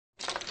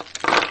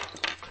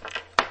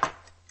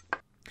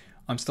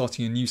I'm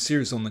starting a new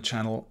series on the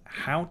channel,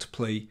 how to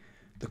play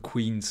the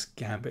Queen's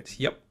Gambit.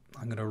 Yep,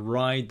 I'm going to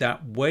ride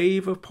that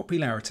wave of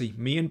popularity.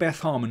 Me and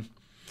Beth Harmon,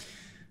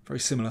 very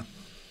similar.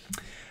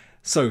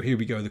 So here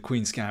we go, the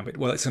Queen's Gambit.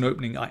 Well, it's an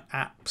opening I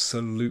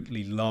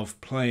absolutely love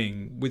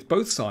playing with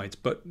both sides,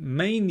 but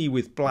mainly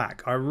with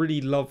black. I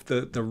really love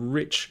the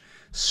rich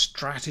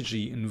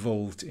strategy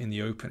involved in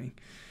the opening.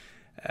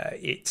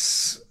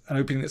 It's an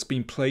opening that's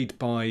been played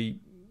by,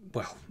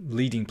 well,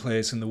 leading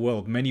players in the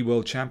world, many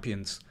world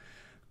champions.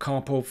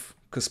 Karpov,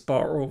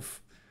 Kasparov,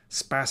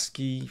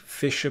 Spassky,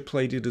 Fischer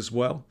played it as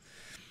well.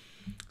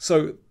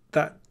 So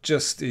that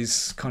just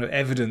is kind of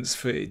evidence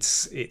for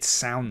its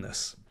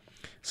soundness.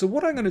 So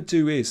what I'm going to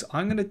do is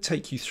I'm going to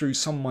take you through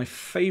some of my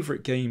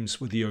favorite games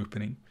with the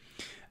opening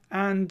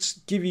and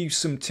give you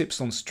some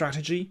tips on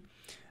strategy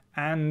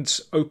and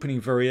opening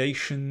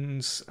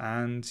variations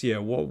and yeah,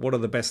 what are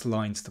the best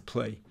lines to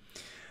play.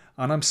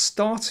 And I'm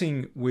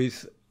starting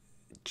with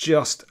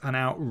just an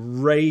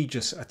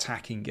outrageous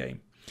attacking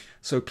game.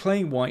 So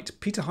playing white,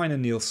 Peter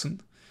Heine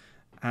Nielsen,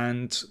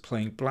 and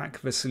playing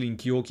black, Veselin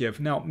Georgiev.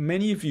 Now,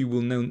 many of you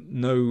will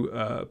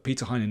know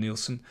Peter Heine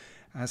Nielsen,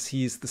 as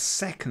he is the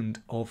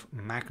second of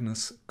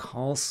Magnus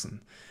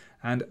Carlsen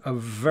and a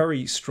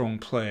very strong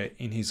player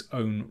in his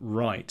own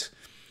right.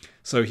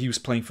 So he was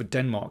playing for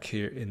Denmark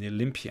here in the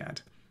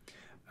Olympiad.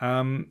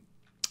 The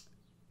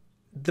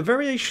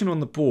variation on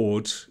the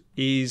board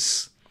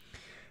is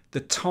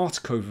the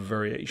Tartakova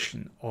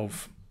variation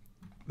of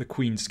the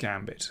Queen's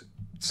Gambit.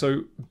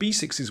 So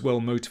b6 is well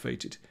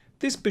motivated.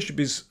 This bishop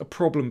is a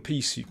problem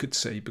piece, you could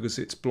say, because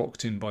it's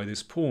blocked in by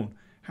this pawn.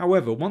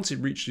 However, once it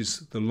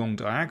reaches the long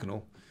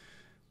diagonal,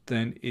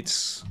 then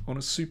it's on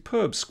a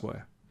superb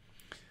square.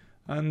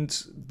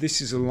 And this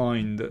is a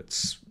line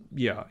that's,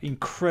 yeah,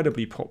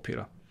 incredibly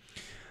popular.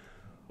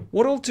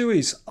 What I'll do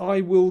is I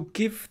will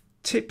give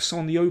tips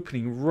on the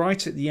opening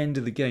right at the end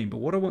of the game, but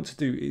what I want to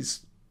do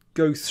is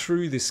go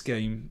through this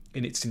game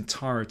in its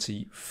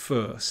entirety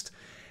first.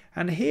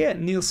 And here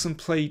Nielsen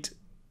played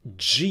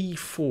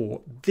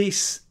g4.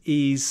 This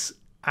is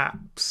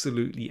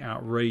absolutely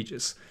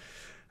outrageous.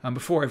 And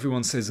before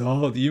everyone says,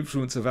 oh, the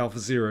influence of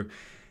AlphaZero,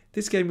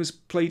 this game was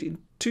played in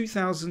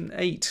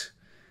 2008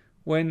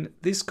 when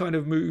this kind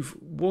of move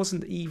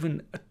wasn't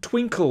even a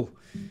twinkle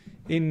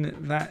in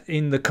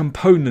the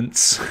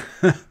components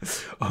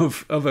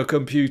of a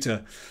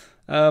computer.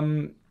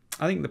 I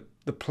think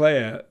the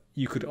player,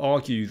 you could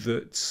argue,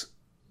 that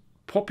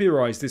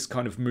popularized this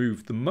kind of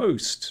move the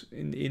most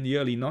in the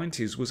early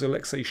 90s was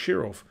Alexei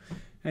Shirov.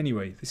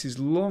 Anyway, this is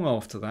long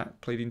after that,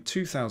 played in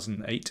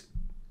 2008.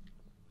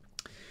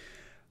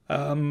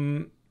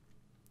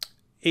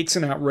 It's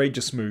an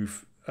outrageous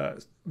move,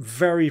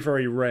 very,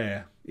 very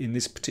rare in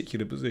this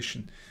particular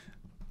position,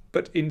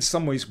 but in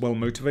some ways well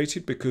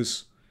motivated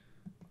because,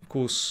 of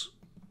course,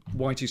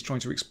 white is trying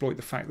to exploit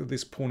the fact that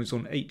this pawn is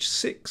on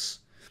h6,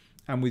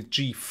 and with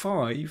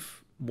g5,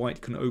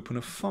 white can open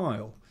a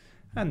file.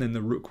 And then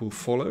the rook will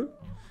follow,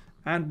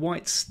 and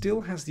white still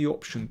has the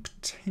option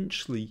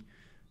potentially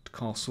to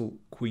castle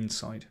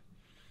queenside.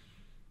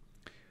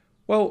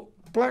 Well,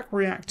 black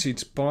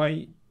reacted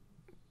by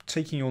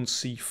taking on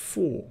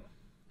c4.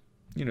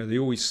 You know, they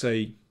always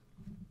say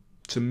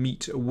to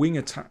meet a wing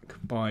attack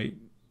by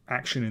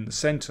action in the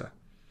center.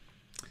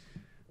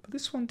 But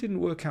this one didn't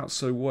work out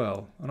so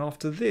well. And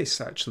after this,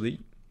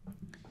 actually,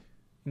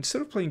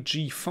 instead of playing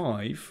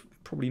g5,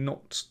 probably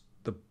not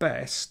the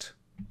best,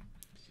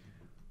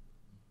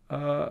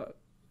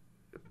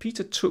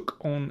 Peter took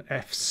on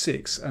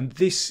f6, and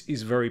this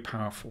is very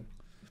powerful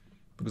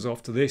because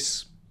after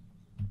this,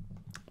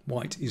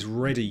 white is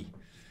ready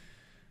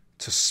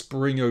to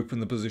spring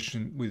open the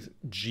position with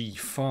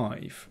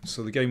g5.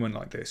 So the game went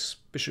like this: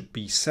 bishop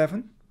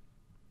b7,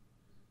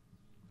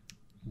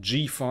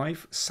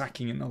 g5,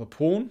 sacking another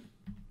pawn.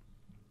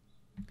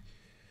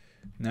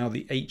 Now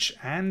the h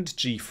and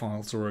g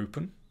files are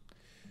open,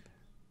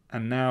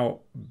 and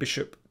now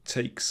bishop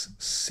takes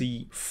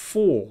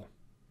c4.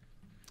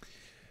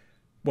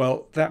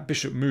 Well, that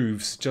bishop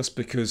moves just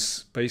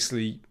because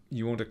basically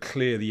you want to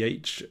clear the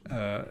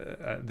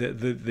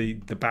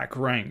the back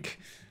rank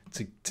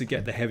to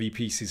get the heavy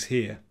pieces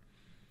here.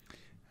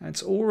 And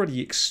it's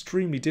already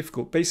extremely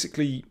difficult.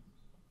 Basically,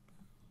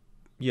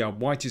 yeah,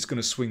 white is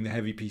going to swing the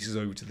heavy pieces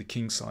over to the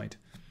king side.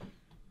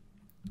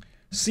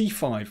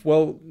 c5.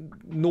 Well,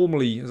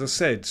 normally, as I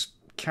said,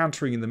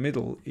 countering in the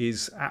middle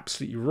is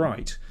absolutely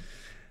right.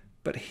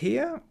 But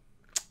here,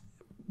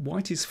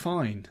 white is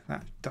fine.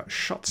 That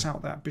shuts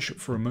out that bishop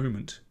for a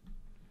moment.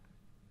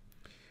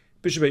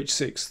 Bishop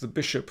h6. The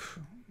bishop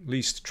at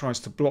least tries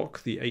to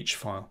block the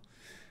h-file.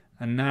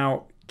 And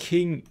now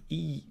king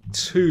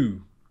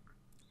e2.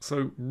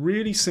 So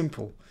really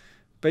simple.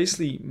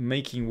 Basically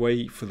making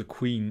way for the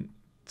queen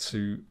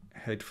to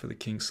head for the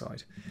king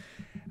side.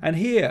 And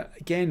here,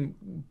 again,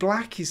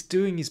 black is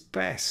doing his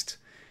best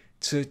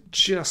to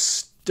just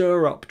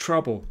stir up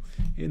trouble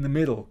in the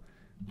middle.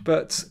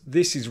 But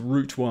this is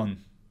route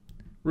one.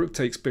 Rook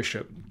takes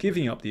bishop,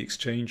 giving up the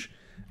exchange,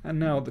 and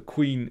now the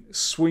queen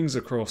swings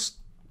across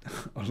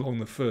along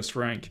the first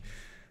rank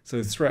So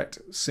the threat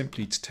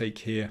simply to take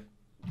here,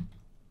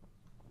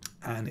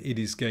 and it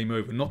is game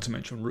over, not to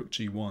mention rook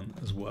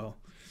g1 as well.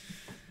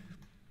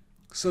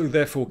 So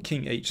therefore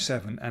king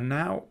h7, and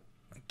now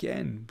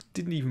again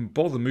didn't even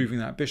bother moving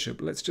that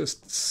bishop. Let's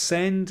just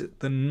send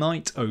the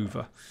knight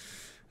over.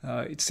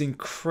 It's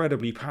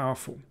incredibly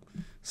powerful.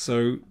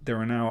 So there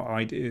are now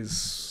ideas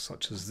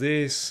such as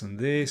this and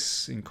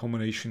this in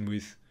combination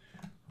with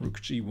rook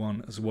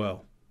g1 as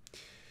well.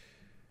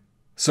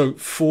 So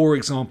for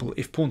example,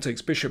 if pawn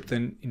takes bishop,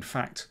 then in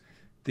fact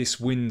this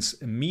wins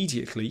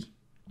immediately.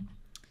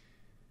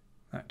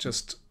 That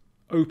just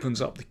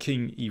opens up the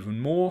king even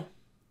more.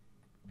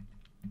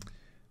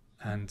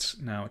 And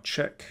now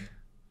check.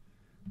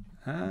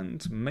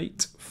 And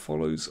mate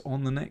follows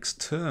on the next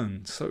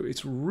turn. So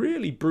it's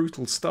really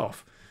brutal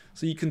stuff.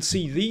 So you can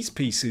see these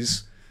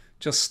pieces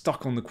just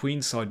stuck on the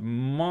queen side,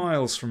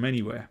 miles from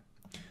anywhere.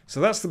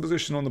 So that's the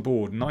position on the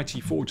board. Knight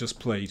e4 just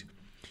played.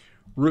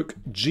 Rook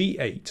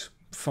g8.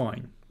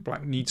 Fine.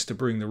 Black needs to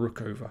bring the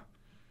rook over.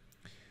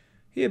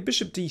 Here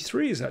bishop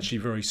d3 is actually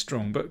very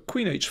strong, but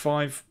queen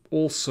h5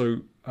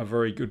 also a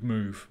very good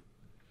move.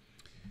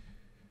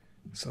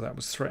 So that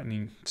was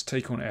threatening to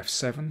take on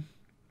f7.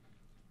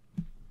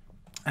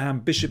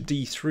 And bishop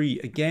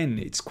d3, again,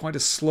 it's quite a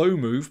slow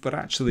move, but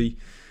actually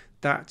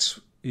that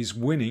is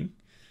winning.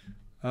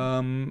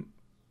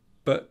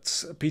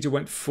 But Peter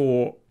went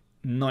for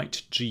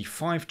knight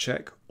g5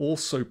 check,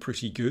 also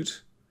pretty good.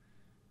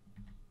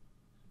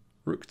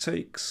 Rook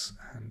takes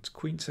and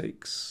queen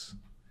takes.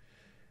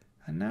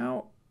 And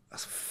now a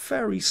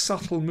very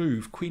subtle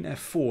move, queen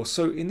f4.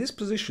 So in this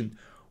position,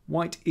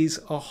 white is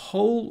a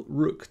whole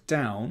rook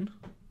down.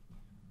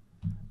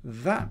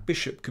 That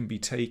bishop can be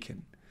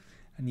taken.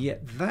 And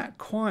yet that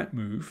quiet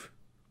move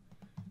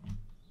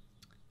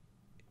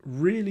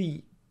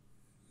really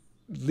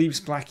leaves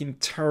black in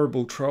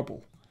terrible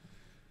trouble.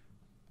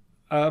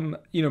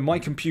 You know, my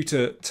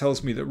computer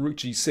tells me that rook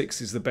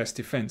g6 is the best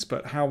defense,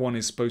 but how one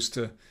is supposed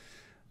to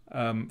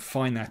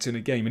find that in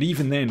a game? And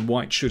even then,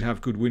 white should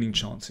have good winning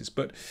chances.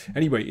 But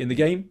anyway, in the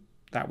game,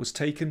 that was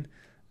taken,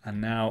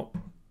 and now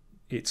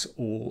it's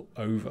all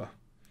over.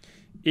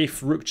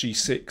 If rook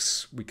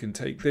g6, we can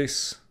take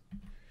this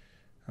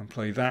and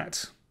play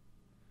that,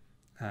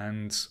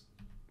 and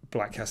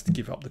black has to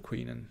give up the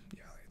queen, and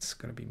yeah, it's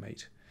going to be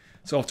mate.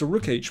 So after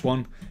rook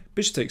h1,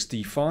 bishop takes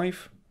d5,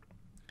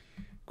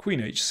 queen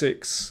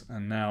h6,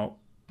 and now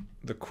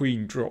the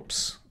queen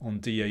drops on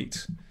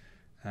d8,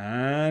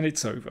 and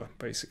it's over,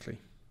 basically.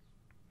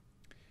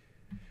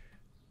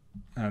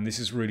 And this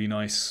is really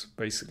nice.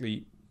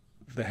 Basically,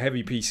 the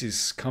heavy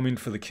pieces come in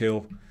for the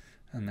kill,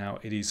 and now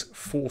it is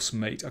force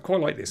mate. I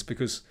quite like this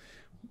because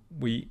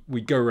we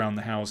go around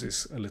the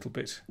houses a little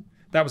bit.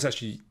 That was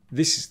actually,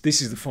 this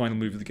is the final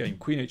move of the game.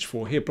 Queen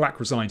h4. Here black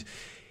resigned.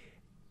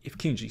 If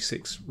king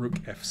g6, rook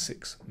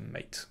f6,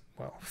 mate.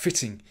 Well,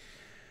 fitting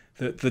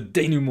that the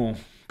denouement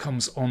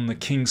comes on the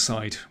king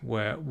side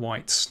where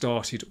white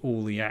started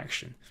all the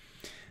action.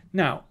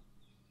 Now,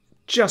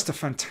 just a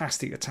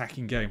fantastic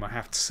attacking game, I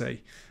have to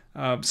say.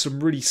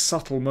 Some really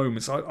subtle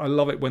moments. I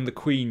love it when the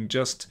queen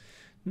just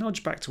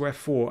nudged back to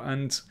f4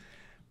 and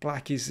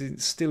black is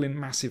still in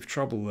massive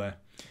trouble there.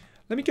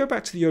 Let me go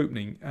back to the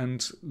opening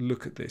and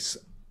look at this.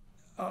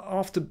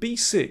 After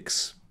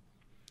b6,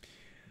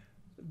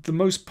 the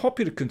most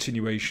popular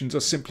continuations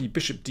are simply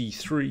bishop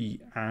d3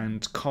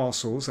 and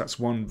castles. That's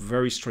one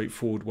very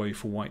straightforward way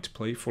for white to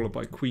play, followed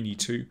by queen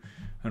e2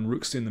 and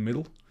rooks in the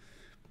middle.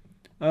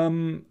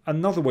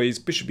 Another way is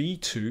bishop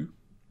e2.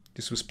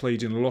 This was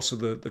played in a lot of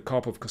the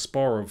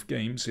Karpov-Kasparov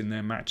games in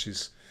their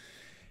matches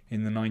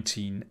in the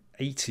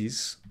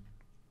 1980s.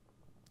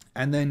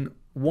 And then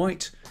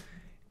white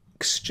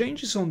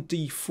exchanges on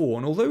d4,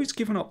 and although he's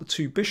given up the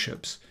two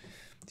bishops,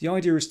 the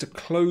idea is to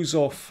close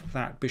off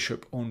that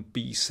bishop on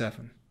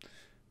b7.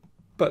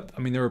 But,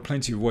 I mean, there are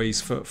plenty of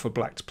ways for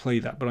black to play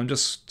that, but I'm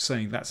just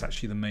saying that's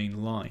actually the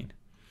main line.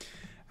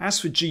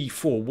 As for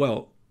g4,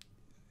 well,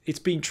 it's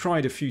been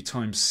tried a few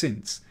times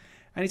since,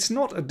 and it's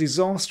not a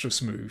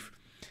disastrous move.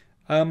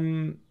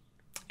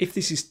 If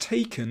this is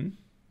taken,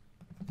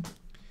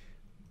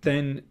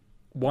 then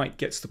white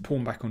gets the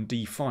pawn back on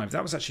d5.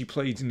 That was actually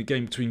played in the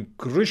game between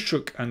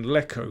Grishuk and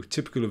Leko,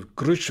 typical of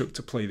Grishuk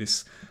to play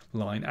this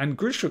line, and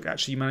Grishuk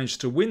actually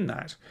managed to win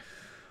that.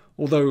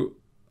 Although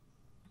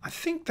I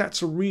think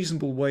that's a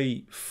reasonable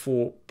way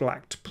for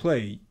black to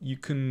play. You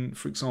can,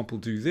 for example,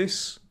 do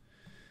this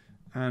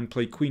and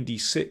play queen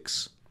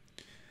d6.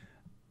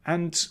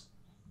 And,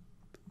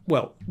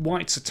 well,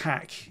 white's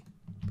attack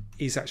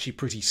is actually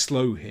pretty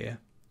slow here.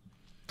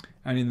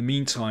 And in the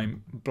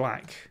meantime,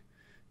 black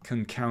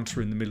can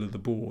counter in the middle of the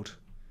board.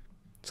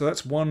 So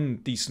that's one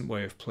decent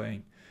way of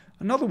playing.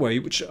 Another way,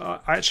 which I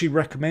actually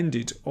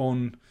recommended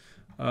on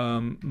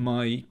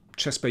my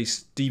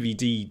chess-based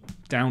DVD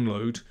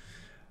download,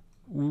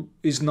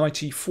 is knight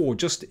e4.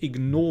 Just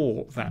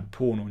ignore that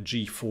pawn on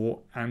g4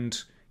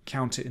 and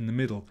count it in the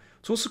middle.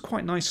 It's also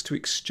quite nice to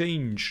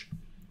exchange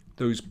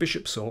those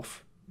bishops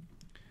off,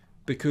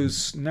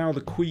 because now the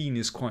queen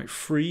is quite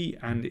free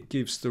and it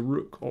gives the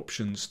rook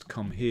options to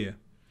come here.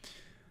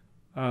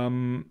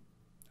 and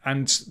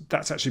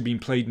that's actually been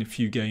played in a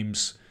few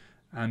games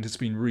and has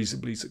been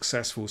reasonably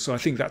successful. So I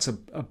think that's a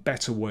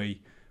better way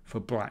for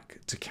black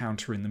to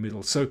counter in the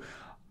middle. So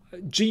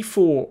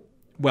g4,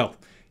 well,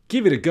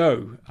 give it a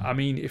go. I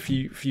mean, if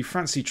you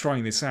fancy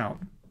trying this out,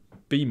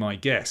 be my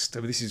guest. I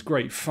mean, this is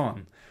great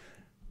fun.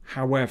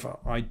 However,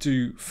 I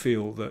do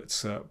feel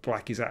that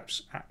black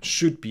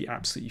should be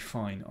absolutely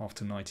fine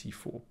after knight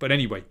e4. But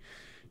anyway,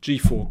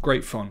 g4,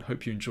 great fun.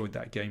 Hope you enjoyed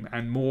that game,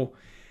 and more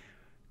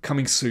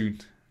coming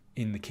soon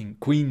in the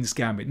Queen's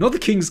Gambit. Not the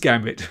King's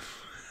Gambit.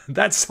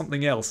 That's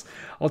something else.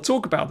 I'll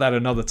talk about that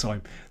another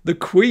time. The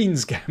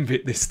Queen's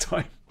Gambit this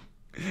time.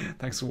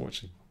 Thanks for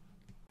watching.